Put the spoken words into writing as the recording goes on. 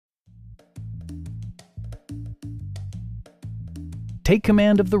Take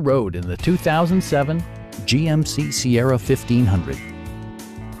command of the road in the 2007 GMC Sierra 1500.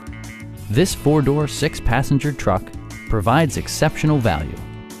 This four-door, six-passenger truck provides exceptional value.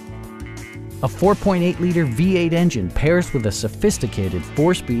 A 4.8-liter V8 engine pairs with a sophisticated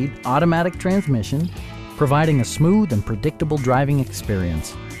four-speed automatic transmission, providing a smooth and predictable driving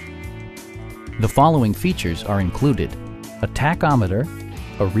experience. The following features are included: a tachometer,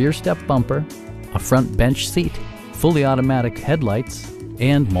 a rear step bumper, a front bench seat, fully automatic headlights,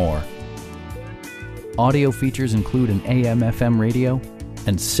 and more. Audio features include an AM/FM radio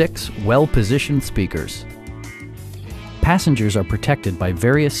and 6 well-positioned speakers. Passengers are protected by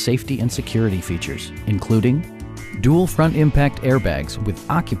various safety and security features, including dual front impact airbags with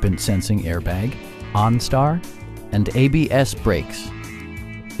occupant sensing airbag, OnStar, and ABS brakes.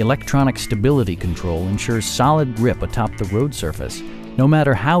 Electronic stability control ensures solid grip atop the road surface, no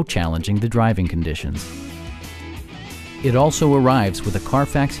matter how challenging the driving conditions. It also arrives with a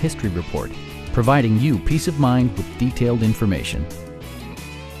Carfax history report, providing you peace of mind with detailed information.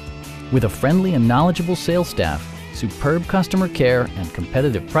 With a friendly and knowledgeable sales staff, superb customer care, and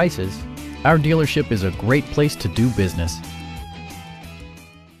competitive prices, our dealership is a great place to do business.